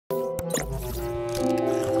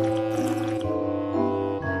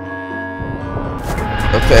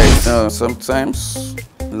Okay, so sometimes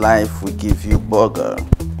life will give you burger.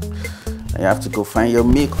 And you have to go find your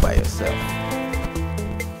milk by yourself.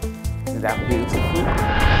 Isn't that beautiful?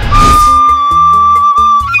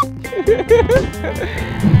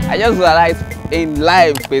 I just realized in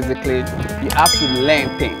life, basically, you have to learn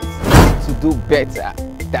things to do better.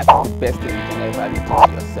 That's the best thing you can ever do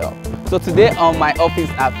to yourself. So today on my office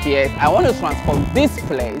affairs, I want to transform this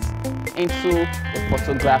place into a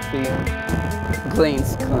photography green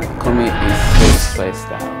screen. Kumi is so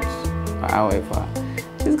stressed out. However,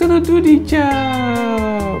 she's gonna do the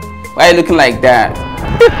job. Why are you looking like that?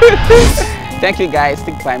 Thank you guys.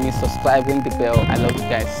 Stick by me, subscribe, ring the bell. I love you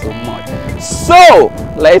guys so much. So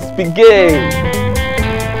let's begin.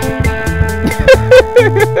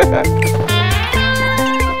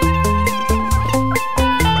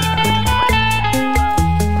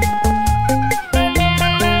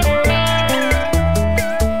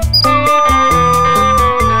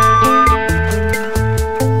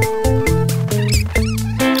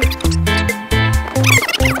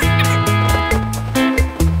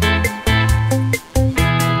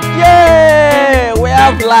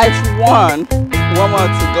 Light one more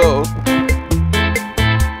to go.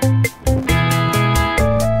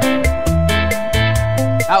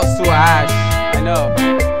 That was too harsh, I know.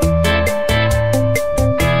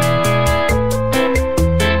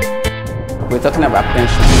 We're talking about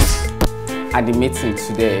pensions at the meeting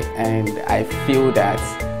today, and I feel that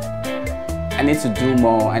I need to do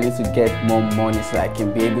more. I need to get more money so I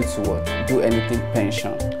can be able to do anything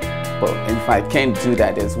pension. But if I can't do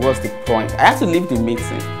that, then what's the point? I have to leave the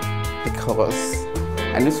meeting because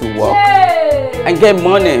I need to work and get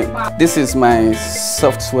money. This is my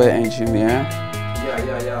software engineer.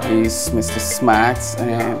 He's Mr. Smart,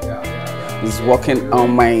 and he's working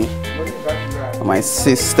on my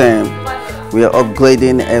system. We are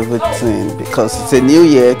upgrading everything because it's a new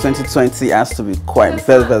year. 2020 has to be quite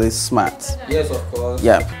very smart. Yes, of course.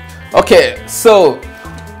 Yeah. Okay, so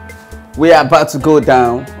we are about to go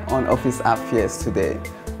down on office affairs today.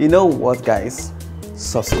 You know what, guys?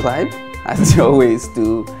 Subscribe as you always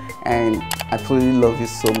do, and I truly love you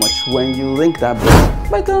so much when you ring that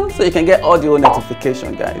bell so you can get audio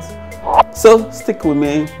notification, guys. So stick with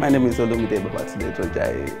me. My name is Olumide Babatunde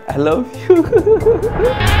Jojai. I love you.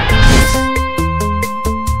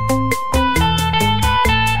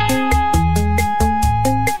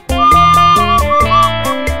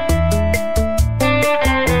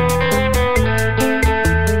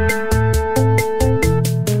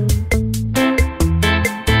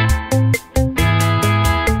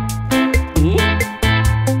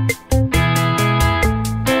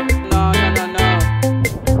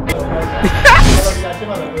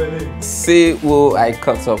 See who I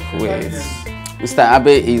caught up with. Mr.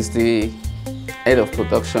 Abe is the head of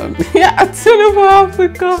production. Yeah, I tell you about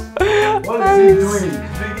Africa. What is he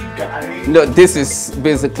doing? No, this is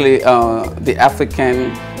basically the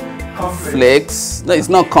African flakes. No, it's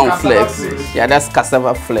not cornflakes. Yeah, that's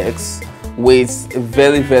cassava flakes with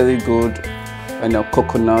very good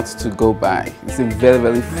coconut to go by. It's a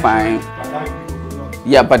very fine.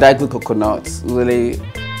 Yeah, Badagry coconut. Really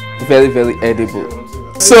very edible.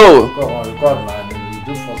 So,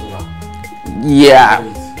 yeah,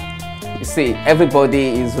 you see,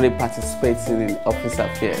 everybody is really participating in office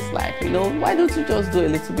affairs. Like, why don't you just do a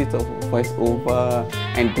little bit of voiceover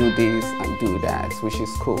and do this and do that, which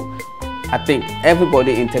is cool. I think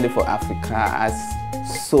everybody in Tele4 Africa has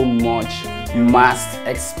so much mass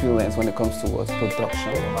experience when it comes to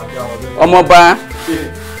production. Omoba,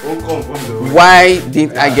 why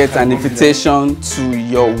didn't I get an invitation to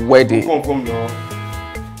your wedding?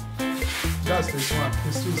 That's this one.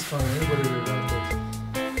 It's too strong. Everybody will run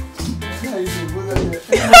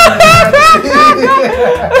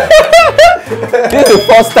This is the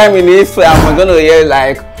first time in history I'm going to hear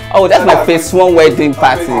like, oh, that's my phase 1 wedding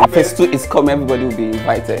party. Phase 2 is coming. Everybody will be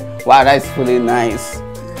invited. Wow, that's really nice.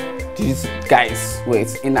 These guys,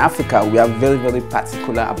 wait. In Africa, we are very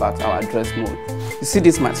particular about our dress mode. You see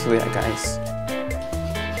this material, guys?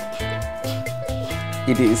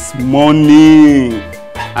 It is money.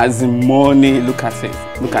 As in money, look at it,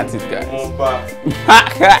 guys.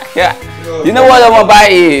 You know what Omoba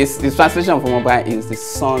is? The translation of Omoba is the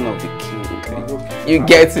son of the king. You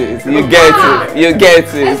get it, you get it, you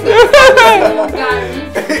get it. You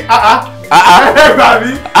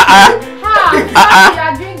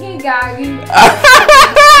are drinking Gary.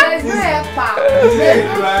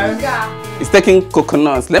 It's taking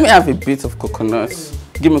coconuts. Let me have a bit of coconuts.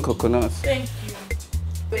 Give me coconuts. Thank you.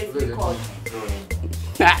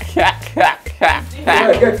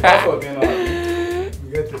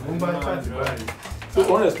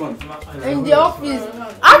 In the office.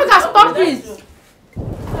 Africa, stop this.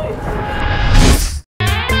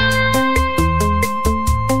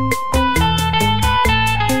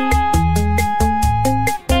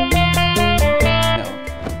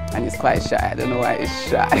 And he's quite shy. I don't know why he's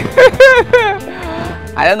shy.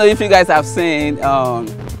 I don't know if you guys have seen A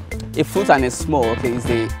Fruit and a Smoke. Okay, is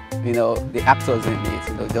the the actors in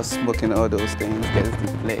it, just smoking all those things, gets the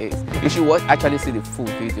plays. You should actually see the full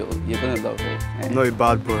video. You're gonna love it. And Not a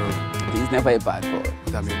bad boy. he's never a bad boy.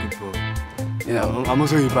 I'm a good boy. I'm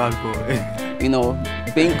also a bad boy.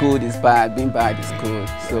 Being good is bad, being bad is good.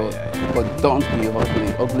 So, but don't be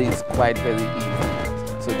ugly. Ugly is quite very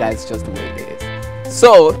evil. So that's just the way it is.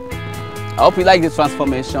 So, I hope you like the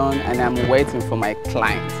transformation, and I'm waiting for my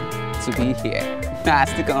client to be here.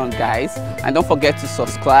 Stick around, guys, and don't forget to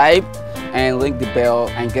subscribe and ring the bell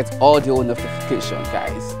and get all the old notifications,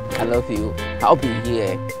 guys. I love you. I'll be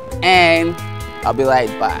here, and I'll be right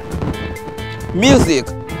back. Music,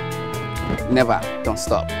 never, don't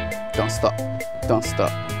stop, don't stop, don't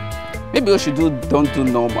stop. Maybe we should don't do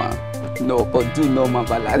normal, no, but do normal,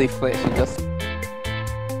 but let it fresh. Just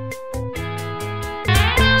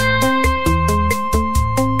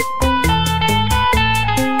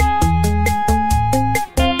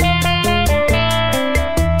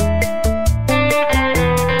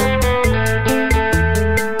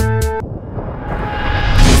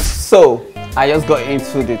so I just got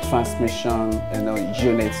into the transmission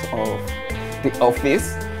unit of the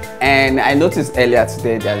office, and I noticed earlier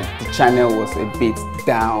today that the channel was a bit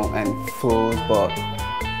down and froze, but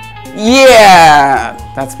yeah,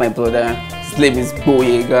 that's my brother. His name is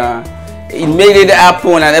Boyega. He made it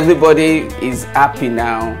happen and everybody is happy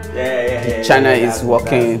now. The channel is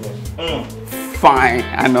working fine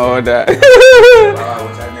and all that.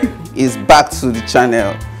 He's back to the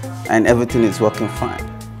channel and everything is working fine.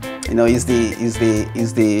 He's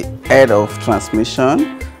the head of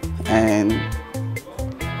transmission, and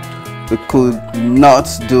we could not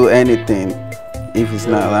do anything if he's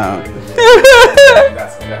not around.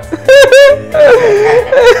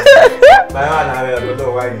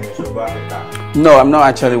 No, I'm not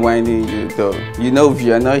actually whining you though. If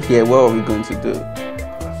you're not here, what are we going to do?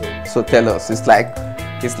 So tell us. It's like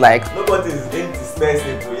nobody is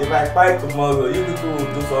indispensable. If I fight tomorrow, you people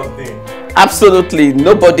will do something. Absolutely,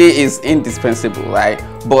 nobody is indispensable, right?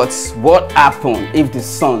 But what happens if the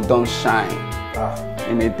sun don't shine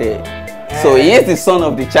in a day? So he is the son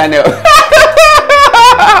of the channel.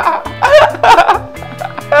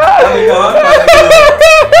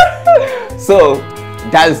 So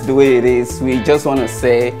that's the way it is. We just want to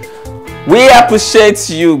say we appreciate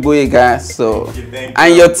you, Boyega. So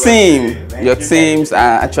and your teams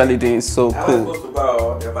are actually doing so cool.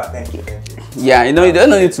 Yeah, you don't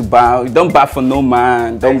need to bow. You don't bow for no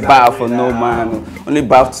man. Don't bow for no man. Only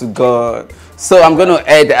bow to God. So I'm gonna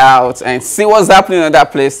head out and see what's happening in other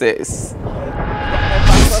places.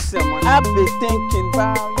 I've been thinking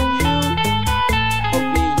about you.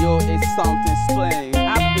 Obio is something strange.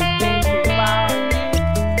 I've been thinking about you.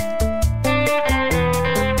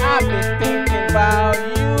 I've been thinking about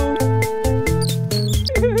you.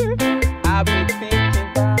 I've been thinking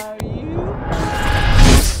about you.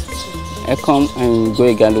 I come and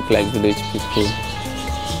Boyega look like village people.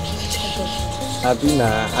 Abina,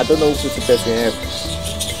 I don't know who to person help.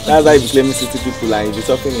 That's why you claiming city people and you'll be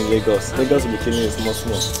suffering in Lagos. Lagos will be killing you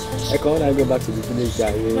small. I come when I go back to the village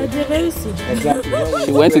guy. But they're very soon. Exactly.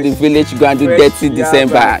 She went to the village to go and do dirty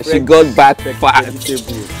December. She got back fat.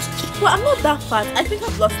 Well, I'm not that fat. I think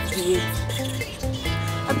I've lost the weight.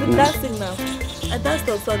 I've been dancing now. I danced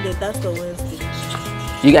on Sunday, danced on Wednesday.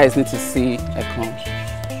 You guys need to see Ekon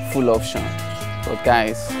full option. But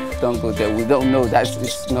guys, don't go there. We don't know that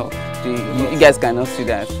it's you guys cannot see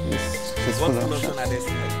that it's full option. I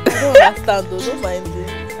don't understand though, don't mind it.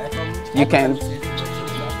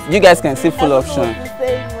 You guys can see full option.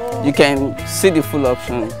 You can see the full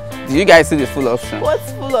option. Do you guys see the full option?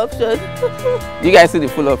 What's full option? You guys see the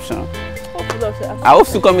full option? What full option? I hope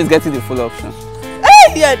Sukom is getting the full option.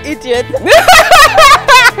 Hey, you're an idiot.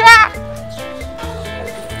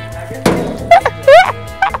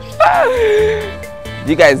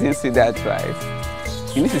 You guys didn't see that, right?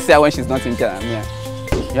 You need to see her when she's not in Jeremiah.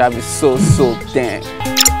 You have it so damn.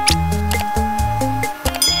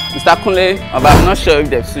 Mr. Kunle, but I'm not sure if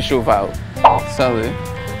they've switched over. Sorry.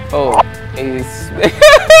 Oh, it's.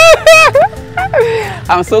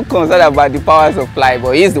 I'm so concerned about the power supply,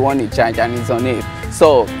 but he's the one in charge and he's on it.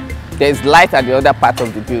 So there's light at the other part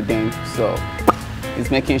of the building, so he's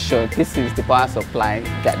making sure this is the power supply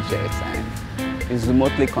gadgets and he's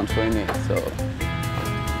remotely controlling it. So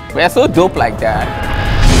we are so dope like that.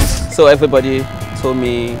 So everybody, told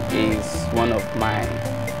me is one of my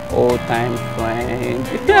old-time friends.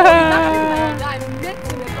 I met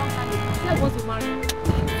him a long time ago. He said he wants to marry.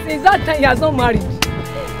 Since that time, he has not married.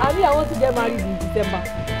 I mean, I want to get married in December.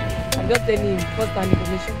 I'm just telling him first-hand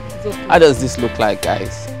information. Okay. How does this look like,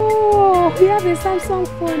 guys? Oh, we have a Samsung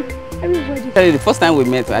phone. Everybody. Actually, the first time we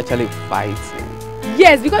met, we actually fighting.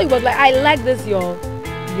 Yes, because it was like, I like this your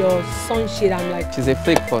sunshade. I'm like, She's a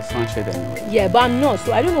freak for sunshade anyway. yeah, but I'm not.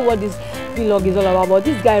 So I don't know what this vlog is all about. But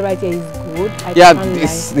this guy right here is good. Yeah,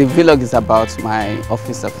 the vlog is about my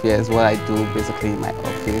office affairs, what I do basically in my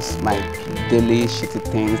office, my daily shitty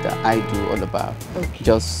things that I do all about. Okay.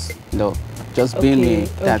 Just, being me,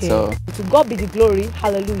 that's all. To God be the glory,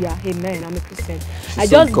 hallelujah, amen. I'm a Christian. I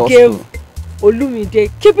so just gospel. gave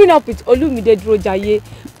Olumide, keeping up with Olumide Drojaye.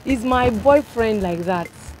 He's my boyfriend like that.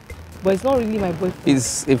 But it's not really my boyfriend.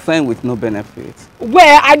 He's a friend with no benefit.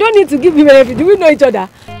 Where I don't need to give him benefit. Do we know each other?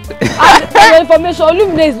 And for your information,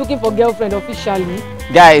 Olumide is looking for girlfriend officially.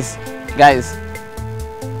 Guys,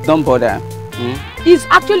 don't bother. He's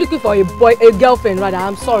actually looking for a girlfriend rather.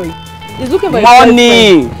 I'm sorry. He's looking for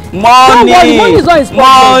Money! a girlfriend. Money is not his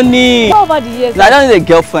problem. Money! Over the years. I don't need a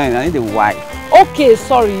girlfriend, I need a wife. Okay,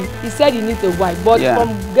 sorry. He said he needs a wife, but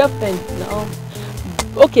from girlfriend, no.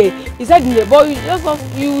 Okay, he said, but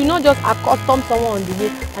you will not just accustom someone on the way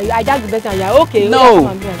and you hijack the best and you're like, okay.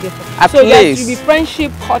 No, so there should be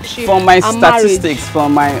friendship, courtship, from my and statistics, marriage.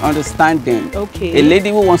 From my understanding, okay. A lady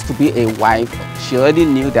who wants to be a wife, she already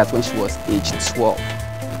knew that when she was age 12.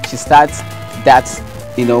 She starts that,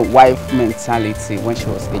 wife mentality when she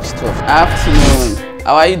was age 12. Afternoon,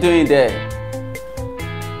 how are you doing there?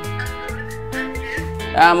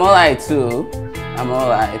 I'm alright too. I'm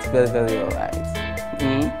alright, very, very alright.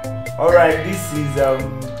 Alright, this is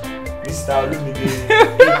Mr. Olumide,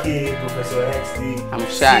 aka Professor XD. I'm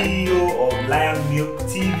shy. CEO of Lion Milk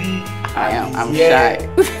TV. I'm here shy.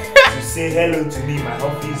 to say hello to me, my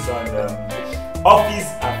office on office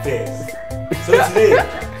affairs. So today,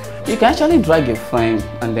 you can actually drag a friend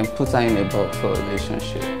and then put her in a box for a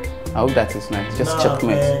relationship. I hope that is nice. Just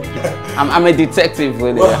checkmate. I'm a detective,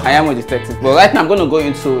 really. I am a detective. But right now, I'm going to go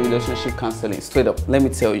into relationship counseling. Straight up. Let me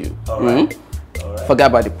tell you. All right. Forget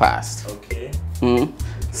about the past. Okay.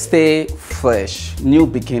 Stay fresh. New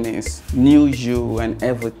beginnings. New you and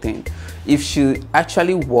everything. If she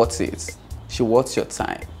actually wants it, she wants your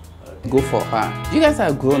time. Okay. Go for her. You guys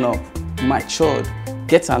are grown up, matured.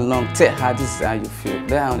 Get along. Tell her this is how you feel.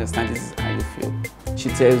 Let her understand this is how you feel. She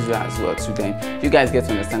tells you as well to them. You guys get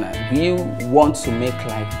to understand that we want to make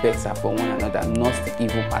life better for one another, not the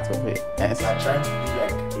evil part of it. Yes. You are trying to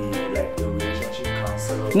be like a relationship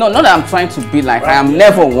counselor. No, not that I'm trying to be like I am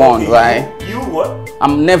never one, right? You what?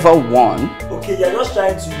 I'm never one. Okay, you're just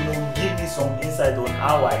trying to give me some insight on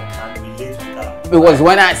how I can relate with her. Because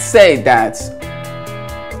when I said that,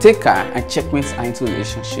 take her and checkmate her into a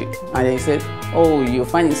relationship, and then he said, oh, you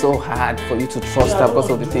find it so hard for you to trust her because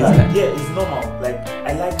of the things that. Yeah, it's normal. Like,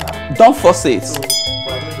 I like her. Don't force it. So,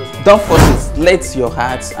 don't force it. Let your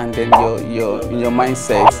heart and then your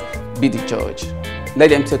mindset be the judge. Let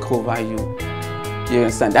them take over you. You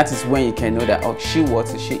understand? That is when you can know that she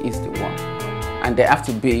is the one. And there have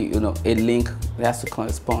to be, a link. There has to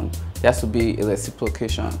correspond. There has to be a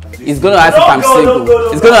reciprocation. It's going to ask if I'm single.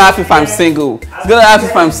 It's going to ask if I'm single. It's going to ask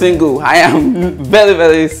if I'm single. I am very,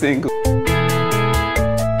 very single.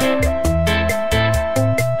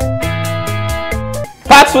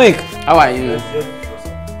 Patrick, how are you?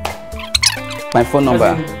 My phone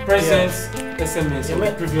number. Present SMS. Yeah,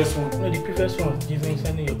 my previous one. No, the previous one. Give me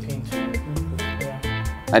sending your pin to.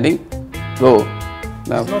 I think. Oh.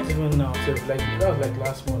 No. It's not even now. So that was like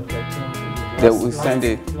last month, like 2 months ago. They will send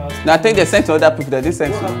it. No, I think they sent to other people. They didn't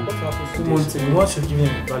send to me. What happens 2 months ago? Once you give them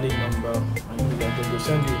a valid number, and they'll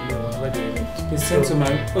send you where they remit. They send to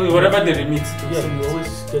my. Okay, whatever they remit. Yeah, you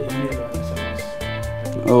always get email or SMS.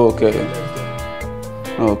 Oh, okay.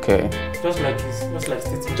 Okay. Just like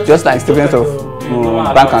statement. Just like statement of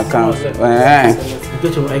bank account. You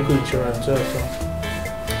get your micro insurance also.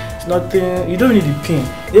 It's nothing. You don't need the PIN.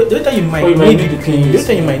 The only time you might need the PIN. The only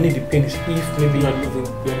time you might need the PIN is if maybe you're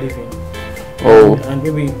living. Oh. And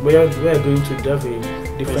maybe we are going to have a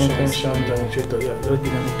different pension administrator. Yeah, just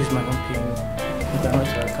give them this man on PIN. You cannot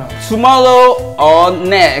your account. Tomorrow or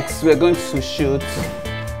next, we're going to shoot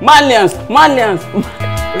Malians. Man, I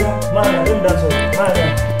don't dance.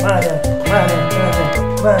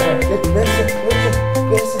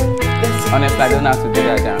 Honestly, I don't know how to do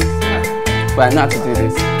that dance, but I know how to do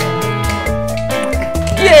this.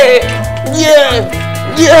 Yeah, yeah,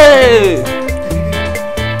 yeah.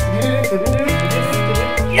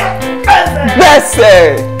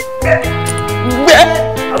 Bessie.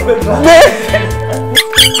 Hey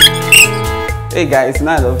guys,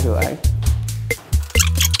 now I love you, right?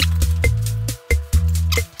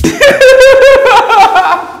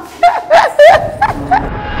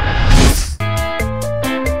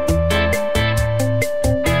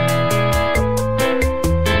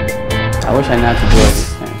 I wish I knew how to do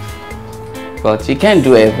everything. But you can't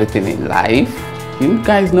do everything in life. You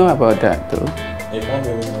guys know about that though. You can't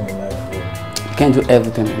do everything in life, bro. You can't do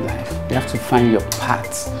everything in life. You have to find your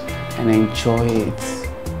path and enjoy it.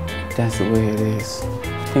 That's the way it is.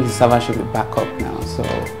 I think the server should be back up now, so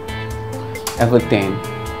everything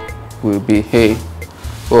will be, hey,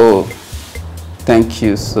 oh, thank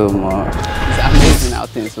you so much. It's amazing how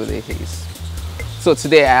things really is. So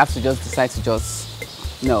today I have to just decide to just,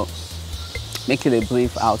 make it a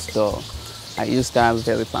brief outdoor. I used that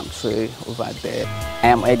very palm tree over there. I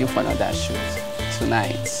am ready for another shoot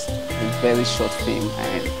tonight. A very short film,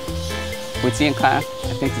 and with Yinka, I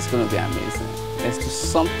think it's going to be amazing. Let's do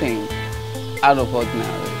something out of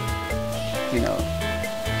ordinary.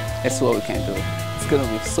 Let's see what we can do. It's going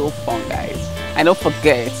to be so fun, guys. And don't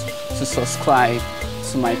forget to subscribe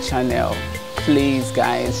to my channel. Please,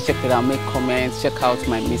 guys, check it out, make comments, check out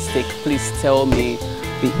my mistake. Please tell me,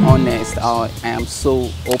 be honest. I am so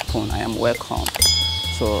open, I am welcome.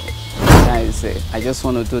 So, guys, I just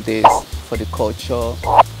want to do this for the culture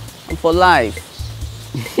and for life.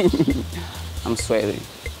 I'm swearing,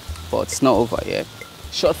 but it's not over yet.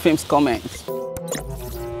 Short films comments.